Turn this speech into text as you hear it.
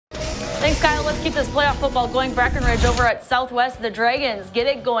Thanks, Kyle. Let's keep this playoff football going. Brackenridge over at Southwest. The Dragons get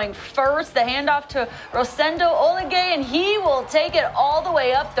it going first. The handoff to Rosendo Olegay, and he will take it all the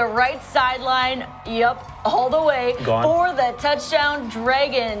way up the right sideline. Yep, all the way for the touchdown.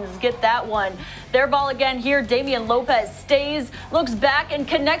 Dragons get that one. Their ball again here. Damian Lopez stays, looks back, and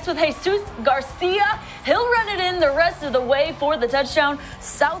connects with Jesus Garcia. He'll run it in the rest of the way for the touchdown.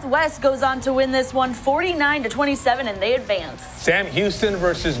 Southwest goes on to win this one 49-27, and they advance. Sam Houston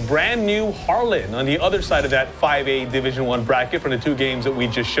versus brand new Harlan on the other side of that 5A Division I bracket from the two games that we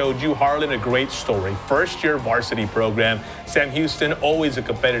just showed you. Harlan, a great story. First-year varsity program. Sam Houston, always a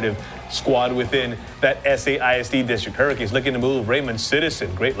competitive squad within that SAISD district. Hurricanes looking to move Raymond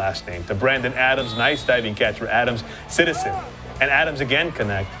Citizen, great last name, to Brandon Adams. Nice diving catch for Adams. Citizen and Adams again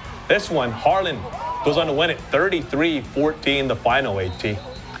connect. This one, Harlan goes on to win it 33-14, the final AT.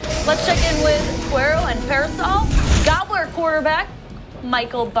 Let's check in with Cuero and Pearsall. Gobbler quarterback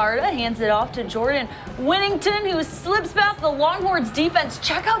Michael Barta hands it off to Jordan Winnington, who slips past the Longhorns defense.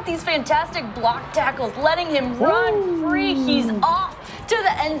 Check out these fantastic block tackles, letting him run free. He's off to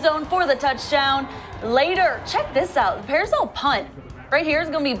the end zone for the touchdown. Later, check this out. The Pearsall punt right here is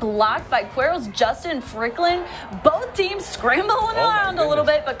going to be blocked by Cuero's Justin Fricklin. Both teams scrambling around a little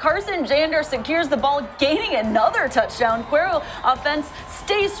bit, but Carson Jander secures the ball, gaining another touchdown. Cuero offense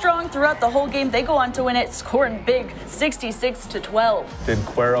stays strong throughout the whole game. They go on to win it, scoring big 66-12. Did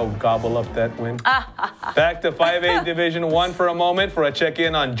Cuero gobble up that win? Back to 5A Division I for a moment for a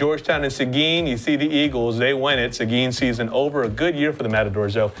check-in on Georgetown and Seguin. You see the Eagles, they win it. Seguin season over. A good year for the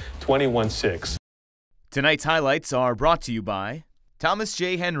Matadors, though, 21-6. Tonight's highlights are brought to you by Thomas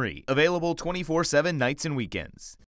J. Henry, available 24/7 nights and weekends.